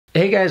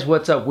Hey guys,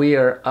 what's up? We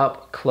are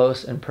up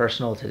close and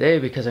personal today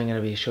because I'm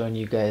going to be showing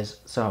you guys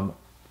some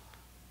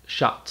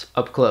shots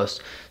up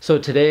close. So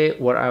today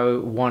what I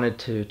wanted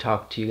to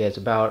talk to you guys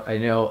about, I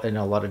know in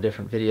a lot of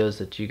different videos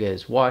that you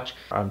guys watch,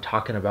 I'm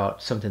talking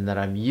about something that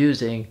I'm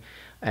using,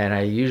 and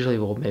I usually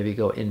will maybe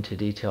go into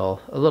detail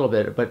a little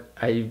bit, but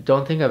I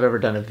don't think I've ever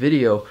done a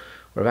video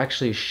where I've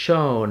actually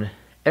shown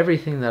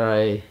everything that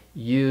I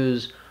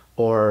use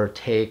or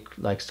take,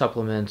 like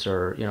supplements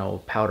or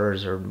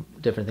powders or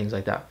different things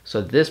like that. So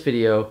this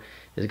video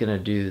is gonna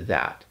do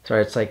that.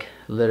 Sorry, it's like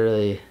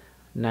literally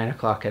 9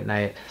 o'clock at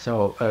night,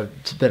 so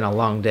it's been a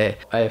long day.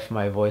 If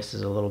my voice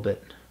is a little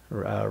bit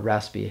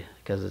raspy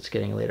because it's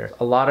getting later.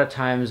 A lot of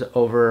times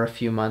over a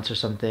few months or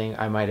something,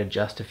 I might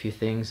adjust a few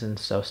things and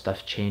so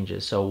stuff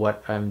changes. So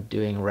what I'm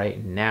doing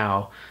right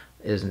now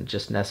isn't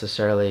just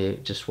necessarily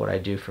just what I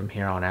do from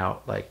here on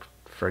out, like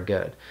for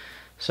good.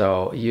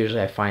 So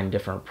usually I find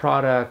different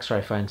products, or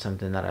I find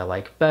something that I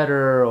like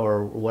better,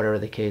 or whatever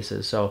the case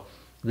is. So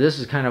this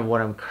is kind of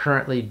what I'm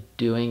currently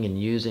doing and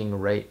using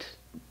right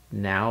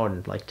now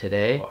and like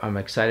today. I'm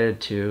excited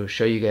to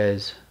show you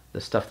guys the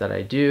stuff that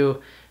I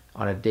do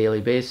on a daily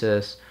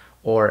basis,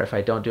 or if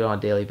I don't do it on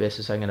a daily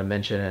basis, I'm going to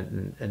mention it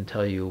and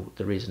tell you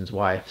the reasons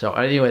why. So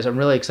anyways, I'm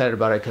really excited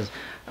about it because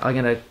I'm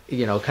going to,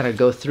 kind of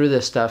go through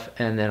this stuff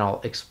and then I'll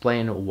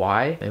explain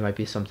why. It might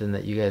be something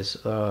that you guys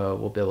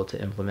will be able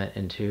to implement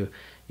into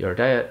your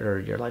diet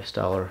or your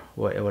lifestyle or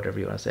whatever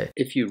you want to say.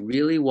 If you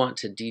really want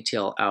to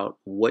detail out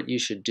what you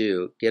should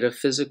do, get a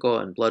physical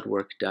and blood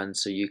work done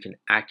so you can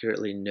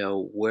accurately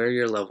know where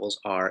your levels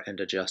are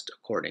and adjust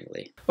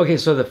accordingly. Okay,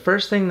 so the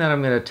first thing that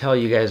I'm going to tell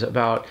you guys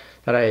about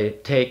that I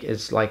take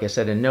is, like I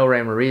said, in no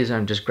rhyme or reason,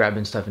 I'm just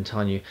grabbing stuff and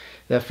telling you.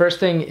 The first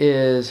thing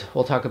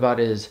we'll talk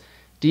about is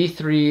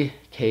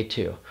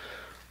D3K2.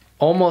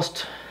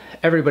 Almost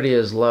everybody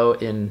is low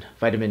in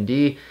vitamin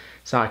D.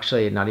 It's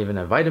actually not even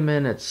a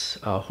vitamin, it's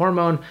a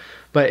hormone.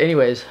 But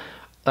anyways,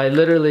 I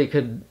literally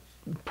could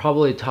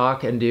probably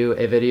talk and do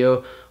a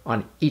video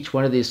on each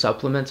one of these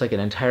supplements, like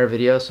an entire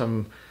video. So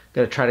I'm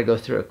gonna try to go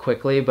through it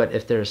quickly, but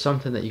if there's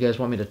something that you guys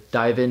want me to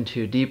dive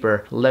into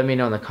deeper, let me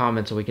know in the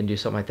comments and we can do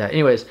something like that.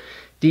 Anyways,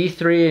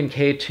 D3 and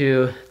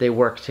K2, they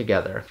work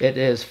together. It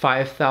is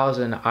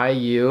 5,000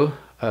 IU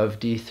of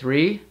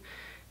D3,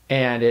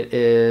 and it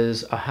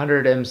is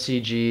 100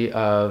 mcg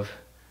of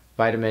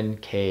vitamin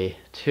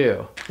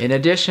K2. In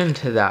addition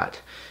to that,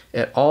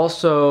 it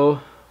also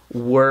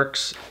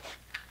works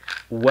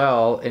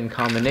well in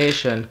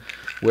combination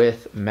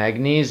with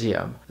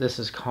magnesium. This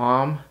is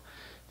Calm.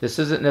 This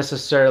isn't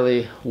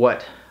necessarily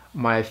what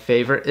my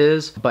favorite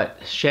is, but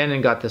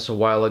Shannon got this a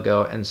while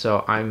ago, and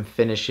so I'm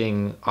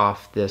finishing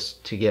off this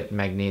to get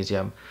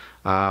magnesium.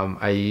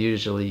 I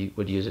usually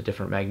would use a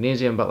different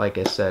magnesium, but like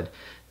I said,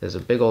 there's a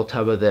big old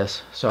tub of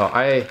this. So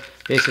I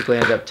basically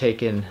end up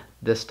taking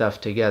this stuff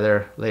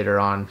together later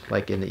on,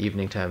 like in the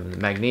evening time, the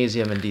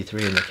magnesium and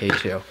D3 and the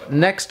K2.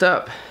 Next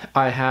up,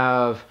 I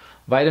have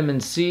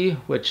vitamin C,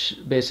 which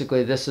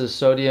basically this is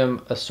sodium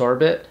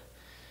ascorbate.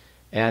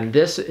 And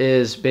this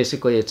is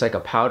basically, it's like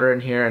a powder in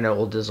here and it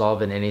will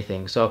dissolve in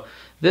anything. So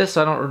this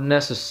I don't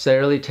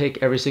necessarily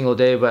take every single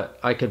day, but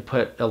I could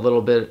put a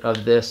little bit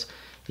of this,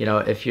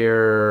 if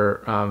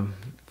you're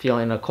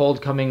feeling a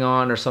cold coming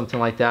on or something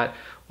like that,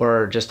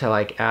 or just to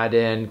like add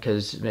in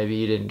because maybe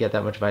you didn't get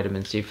that much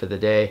vitamin C for the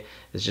day.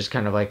 It's just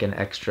kind of like an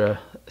extra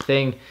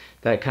thing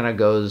that kind of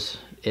goes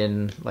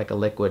in like a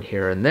liquid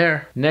here and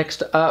there.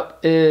 Next up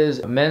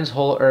is Men's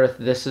Whole Earth.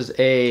 This is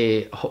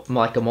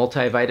like a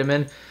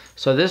multivitamin.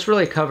 So this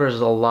really covers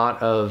a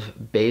lot of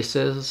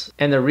bases.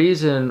 And the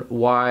reason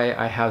why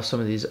I have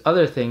some of these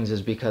other things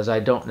is because I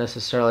don't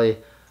necessarily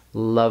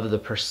love the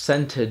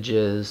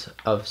percentages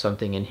of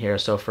something in here.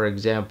 So for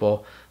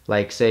example,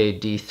 like say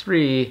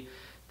D3,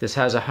 this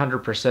has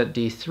 100%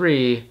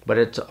 D3, but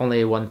it's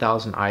only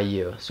 1,000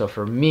 IU. So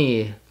for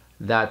me,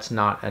 that's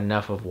not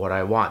enough of what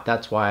I want.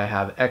 That's why I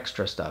have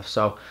extra stuff.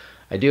 So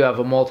I do have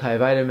a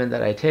multivitamin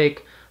that I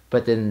take,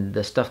 but then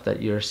the stuff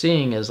that you're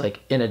seeing is like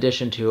in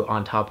addition to,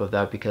 on top of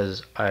that,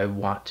 because I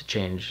want to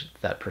change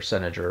that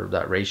percentage or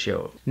that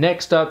ratio.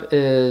 Next up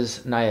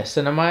is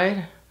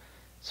niacinamide.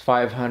 It's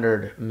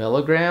 500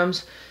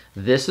 milligrams.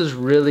 This is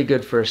really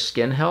good for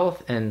skin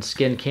health and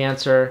skin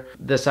cancer.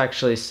 This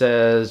actually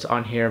says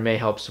on here may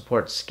help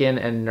support skin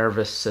and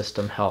nervous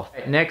system health.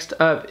 Next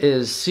up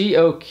is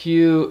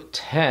COQ10.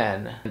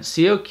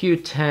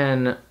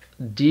 COQ10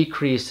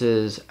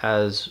 decreases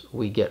as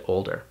we get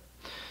older.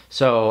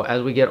 So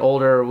as we get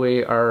older,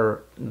 we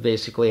are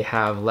basically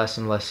have less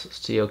and less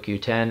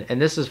COQ10,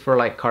 and this is for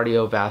like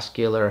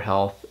cardiovascular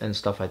health and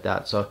stuff like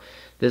that. So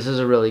this is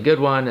a really good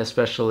one,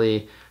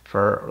 especially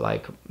for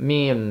like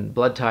me and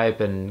blood type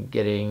and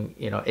getting,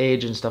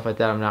 age and stuff like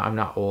that. I'm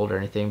not old or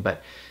anything,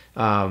 but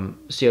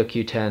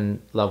COQ10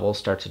 levels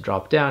start to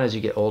drop down as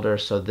you get older.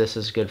 So this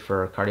is good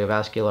for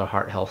cardiovascular,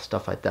 heart health,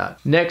 stuff like that.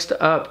 Next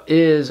up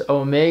is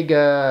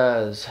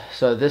omegas.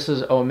 So this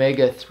is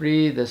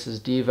omega-3. This is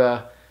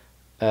Diva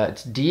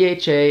It's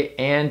DHA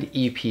and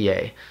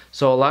EPA.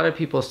 So a lot of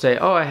people say,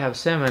 oh, I have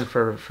salmon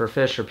for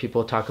fish, or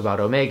people talk about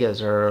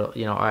omegas, or,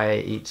 you know, I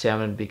eat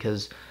salmon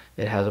because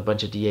it has a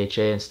bunch of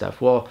DHA and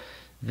stuff. Well,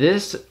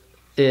 this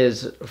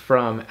is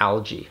from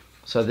algae.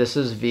 So this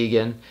is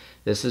vegan.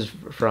 This is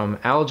from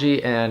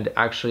algae, and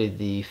actually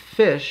the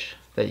fish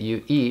that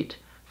you eat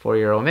for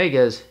your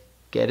omegas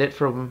get it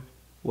from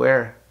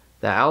where?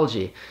 The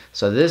algae.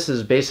 So this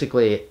is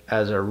basically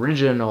as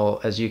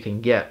original as you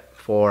can get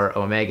for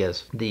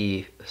omegas.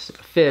 The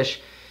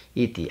fish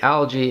eat the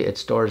algae, it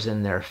stores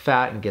in their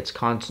fat and gets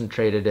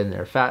concentrated in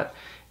their fat.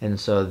 And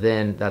so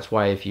then that's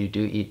why if you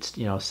do eat,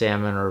 you know,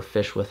 salmon or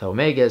fish with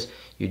omegas,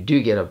 you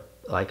do get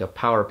like a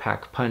power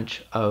pack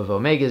punch of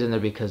omegas in there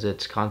because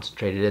it's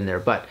concentrated in there.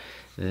 But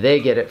they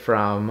get it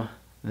from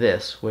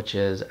this, which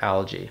is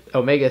algae.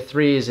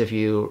 Omega-3s, if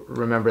you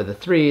remember the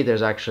three,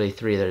 there's actually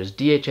three. There's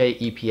DHA,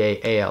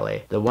 EPA,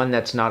 ALA. The one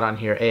that's not on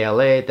here,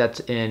 ALA, that's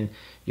in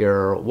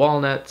your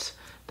walnuts,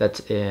 that's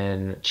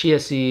in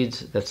chia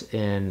seeds, that's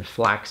in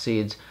flax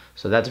seeds.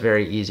 So that's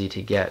very easy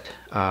to get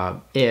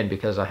in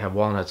because I have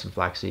walnuts and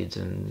flax seeds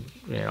and,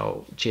 you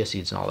know, chia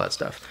seeds and all that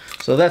stuff.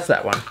 So that's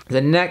that one.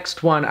 The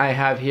next one I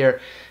have here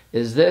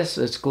is this.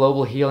 It's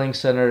Global Healing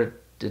Center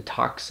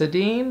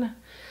Detoxidine.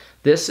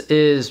 This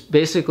is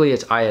basically,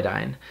 it's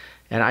iodine.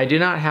 And I do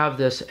not have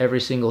this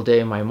every single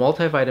day. My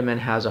multivitamin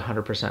has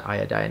 100%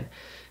 iodine.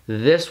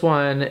 This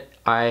one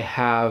I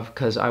have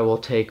because I will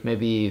take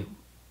maybe,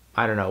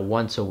 I don't know,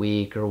 once a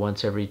week or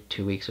once every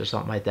 2 weeks or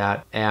something like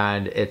that.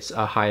 And it's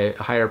a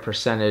higher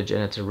percentage,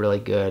 and it's a really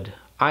good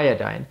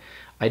iodine.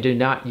 I do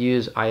not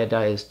use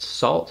iodized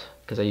salt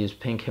because I use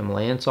pink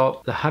Himalayan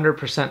salt. The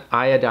 100%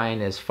 iodine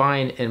is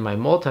fine in my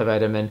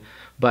multivitamin,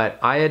 but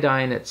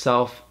iodine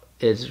itself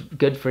is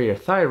good for your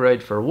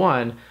thyroid for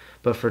one,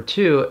 but for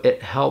two,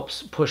 it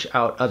helps push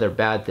out other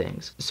bad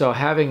things. So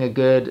having a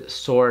good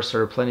source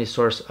or plenty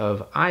source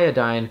of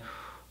iodine,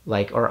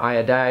 like, or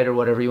iodide or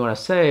whatever you want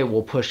to say,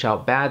 will push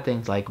out bad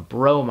things like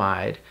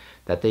bromide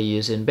that they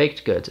use in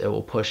baked goods. It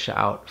will push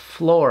out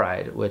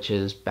fluoride, which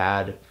is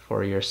bad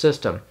for your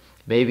system.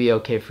 Maybe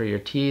okay for your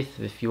teeth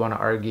if you want to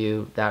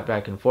argue that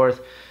back and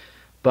forth,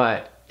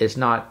 but it's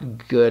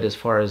not good as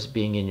far as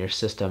being in your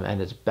system,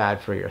 and it's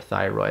bad for your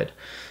thyroid.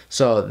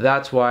 So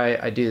that's why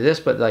I do this,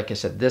 but like I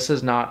said, this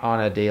is not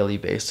on a daily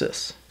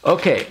basis.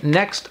 Okay,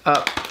 next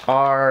up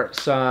are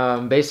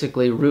some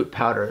basically root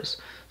powders.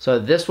 So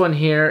this one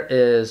here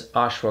is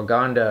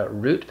ashwagandha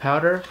root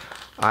powder.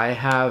 I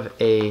have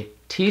a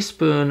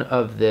teaspoon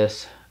of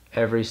this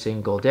every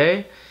single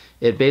day.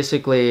 It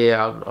basically,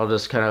 I'll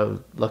just kind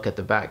of look at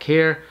the back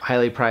here.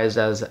 Highly prized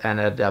as an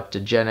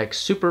adaptogenic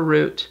super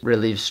root,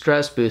 relieves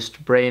stress, boosts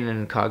brain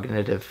and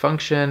cognitive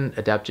function.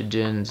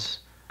 Adaptogens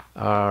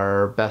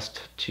are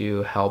best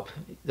to help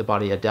the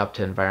body adapt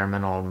to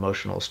environmental and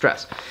emotional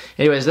stress.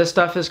 Anyways, this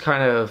stuff is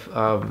kind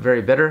of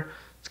very bitter.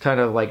 It's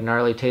kind of like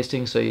gnarly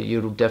tasting, so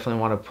you definitely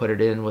want to put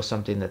it in with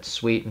something that's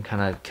sweet and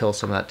kind of kill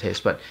some of that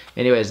taste. But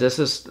anyways, this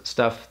is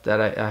stuff that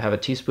I have a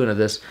teaspoon of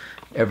this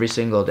every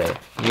single day.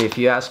 If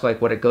you ask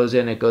like what it goes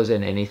in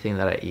anything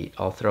that I eat.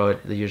 I'll throw it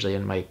usually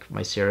in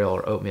my cereal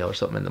or oatmeal or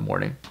something in the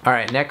morning. All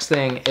right, next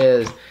thing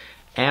is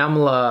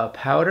amla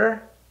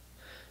powder.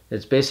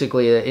 It's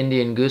basically an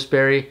Indian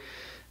gooseberry.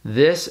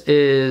 This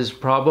is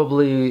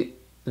probably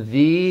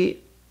the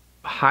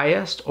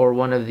highest or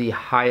one of the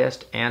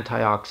highest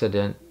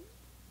antioxidant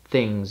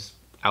things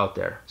out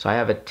there. So I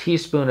have a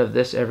teaspoon of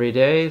this every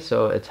day.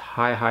 So it's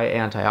high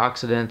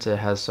antioxidants. It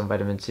has some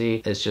vitamin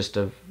C. It's just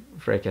a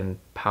freaking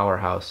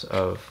powerhouse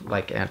of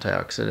like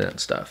antioxidant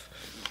stuff.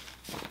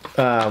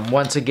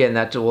 Once again,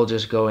 that will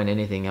just go in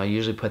anything. I'll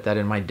usually put that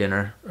in my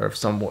dinner or of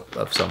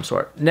some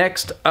sort.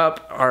 Next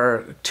up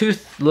are two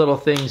little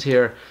things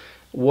here.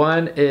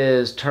 One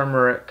is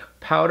turmeric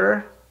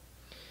powder,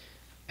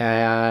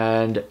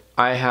 and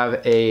I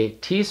have a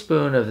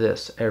teaspoon of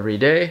this every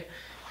day.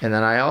 And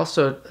then I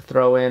also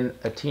throw in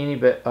a teeny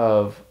bit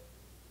of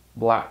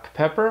black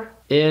pepper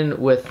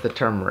in with the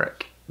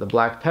turmeric. The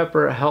black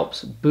pepper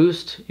helps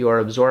boost your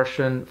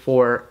absorption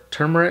for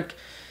turmeric.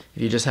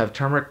 If you just have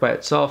turmeric by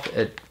itself,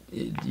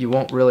 you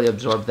won't really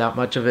absorb that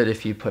much of it.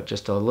 If you put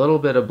just a little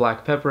bit of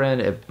black pepper in,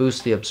 it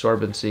boosts the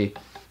absorbency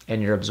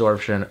and your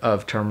absorption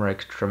of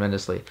turmeric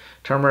tremendously.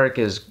 Turmeric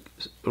is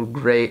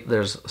great.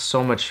 There's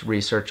so much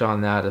research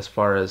on that as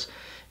far as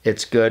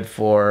it's good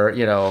for,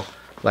 you know,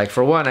 like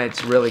for one,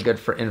 it's really good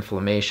for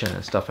inflammation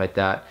and stuff like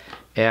that.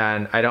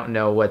 And I don't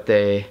know what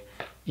they,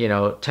 you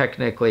know,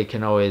 technically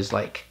can always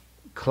like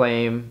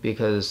claim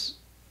because,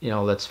 you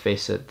know, let's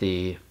face it,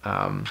 the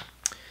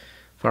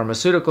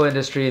pharmaceutical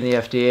industry and the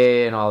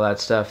FDA and all that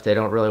stuff, they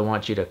don't really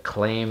want you to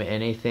claim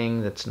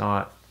anything that's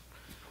not,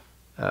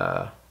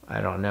 I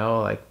don't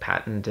know, like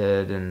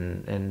patented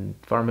and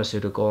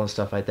pharmaceutical and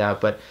stuff like that.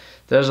 But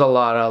there's a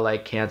lot of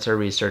like cancer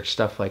research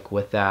stuff like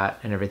with that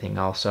and everything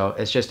else. So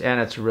it's just,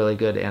 and it's really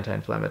good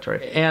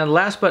anti-inflammatory. And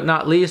last but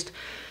not least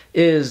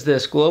is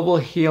this Global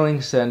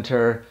Healing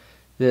Center,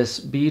 this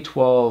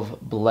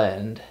B12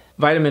 blend.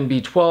 Vitamin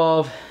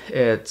B12,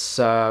 it's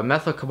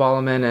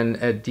methylcobalamin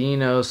and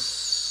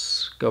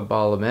go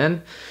ball them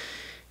in.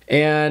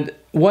 And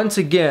once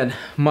again,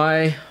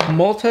 my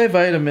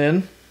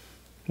multivitamin,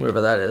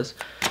 wherever that is,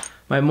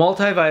 my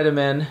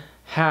multivitamin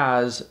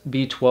has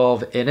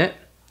B12 in it.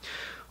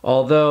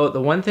 Although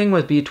the one thing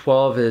with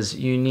B12 is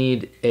you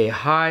need a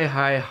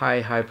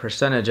high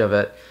percentage of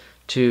it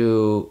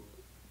to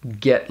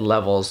get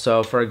levels.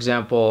 So for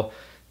example,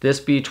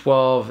 this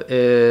B12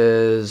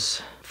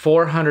 is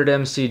 400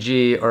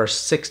 mcg or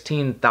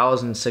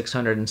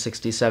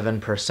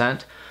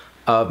 16,667%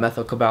 of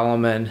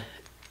methylcobalamin,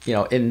 you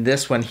know, in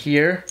this one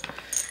here.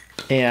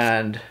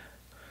 And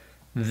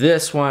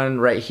this one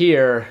right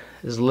here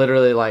is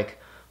literally like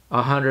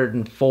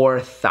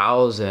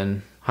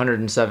 104,000,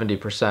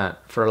 170%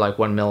 for like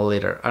 1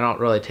 milliliter. I don't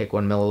really take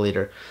 1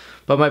 milliliter.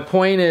 But my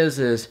point is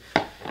it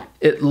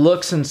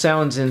looks and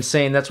sounds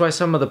insane. That's why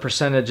some of the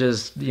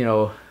percentages, you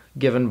know,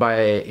 given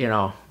by, you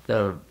know,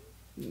 the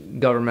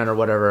government or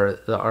whatever,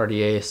 the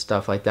RDA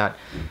stuff like that,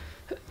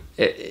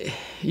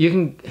 you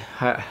can,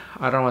 I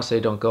don't want to say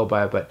don't go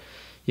by it, but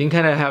you can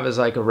kind of have as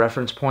like a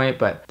reference point,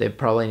 but they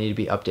probably need to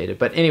be updated.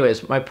 But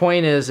anyways, my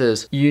point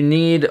is you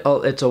need,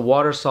 it's a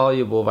water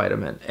soluble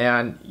vitamin,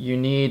 and you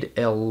need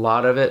a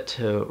lot of it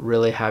to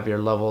really have your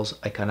levels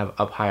kind of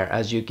up higher.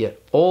 As you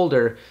get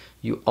older,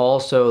 you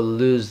also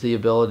lose the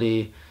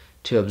ability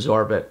to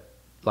absorb it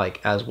like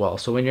as well.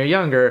 So when you're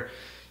younger,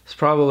 it's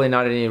probably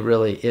not any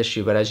really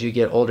issue, but as you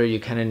get older, you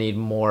kind of need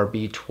more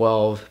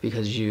B12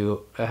 because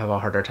you have a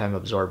harder time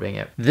absorbing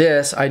it.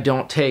 This I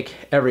don't take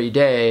every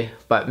day,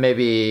 but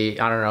maybe,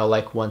 I don't know,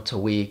 like once a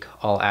week,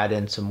 I'll add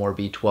in some more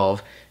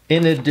B12.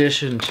 In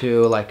addition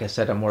to, like I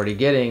said, I'm already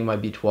getting my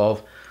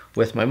B12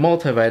 with my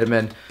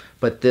multivitamin,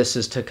 but this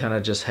is to kind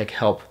of just like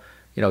help,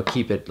 you know,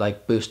 keep it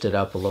like boosted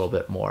up a little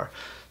bit more.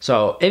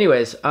 So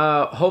anyways,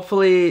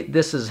 hopefully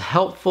this is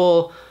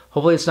helpful.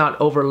 Hopefully it's not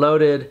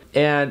overloaded.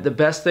 And the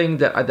best thing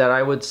that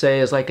I would say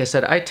is, like I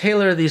said, I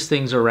tailor these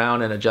things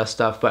around and adjust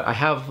stuff, but I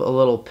have a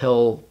little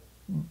pill,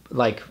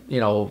 like,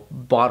 you know,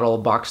 bottle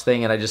box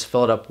thing, and I just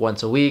fill it up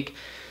once a week.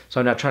 So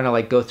I'm not trying to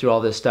like go through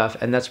all this stuff,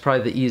 and that's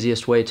probably the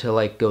easiest way to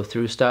like go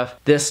through stuff.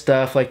 This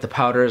stuff, like the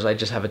powders, I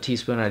just have a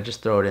teaspoon and I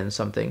just throw it in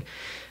something.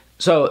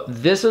 So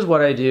this is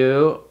what I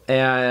do,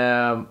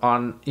 and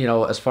on, you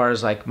know, as far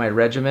as like my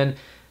regimen.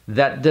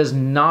 That does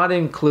not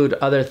include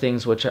other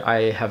things which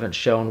I haven't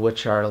shown,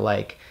 which are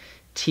like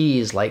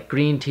teas, like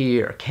green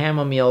tea or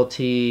chamomile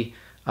tea,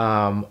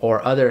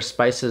 or other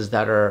spices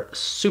that are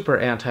super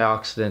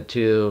antioxidant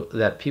too,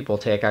 that people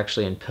take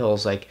actually in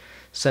pills, like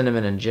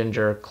cinnamon and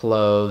ginger,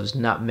 cloves,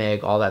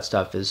 nutmeg. All that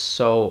stuff is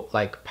so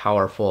like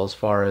powerful as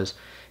far as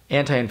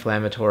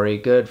anti-inflammatory,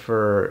 good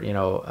for, you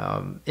know,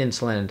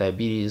 insulin and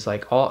diabetes,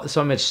 like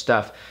so much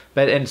stuff.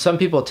 But and some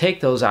people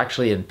take those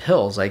actually in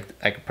pills. Like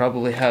I could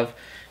probably have,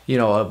 you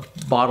know, a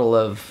bottle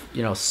of,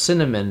 you know,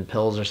 cinnamon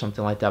pills or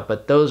something like that.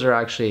 But those are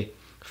actually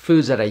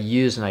foods that I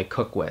use and I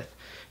cook with,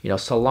 you know,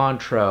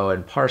 cilantro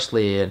and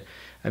parsley, and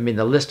I mean,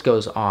 the list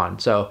goes on.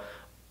 So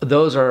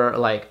those are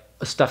like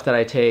stuff that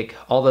I take,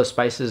 all those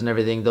spices and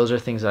everything. Those are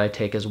things that I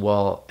take as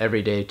well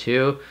every day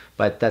too.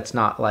 But that's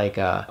not like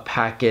a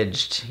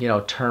packaged, you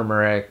know,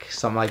 turmeric,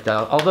 something like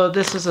that. Although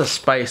this is a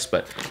spice,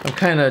 but I'm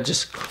kind of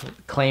just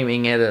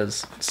claiming it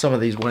as one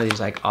of these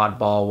like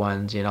oddball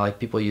ones, you know, like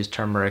people use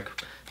turmeric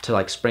to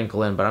like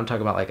sprinkle in, but I'm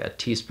talking about like a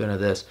teaspoon of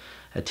this,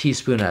 a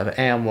teaspoon of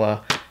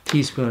amla,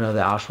 teaspoon of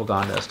the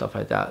ashwagandha, stuff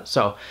like that.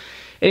 So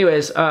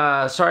anyways,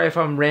 sorry if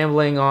I'm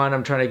rambling on.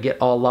 I'm trying to get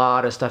a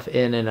lot of stuff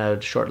in a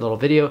short little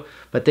video,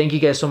 but thank you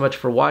guys so much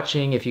for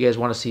watching. If you guys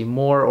want to see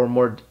more or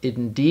more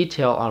in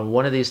detail on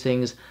one of these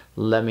things,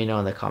 let me know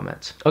in the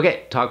comments.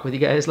 Okay, talk with you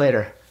guys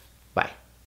later.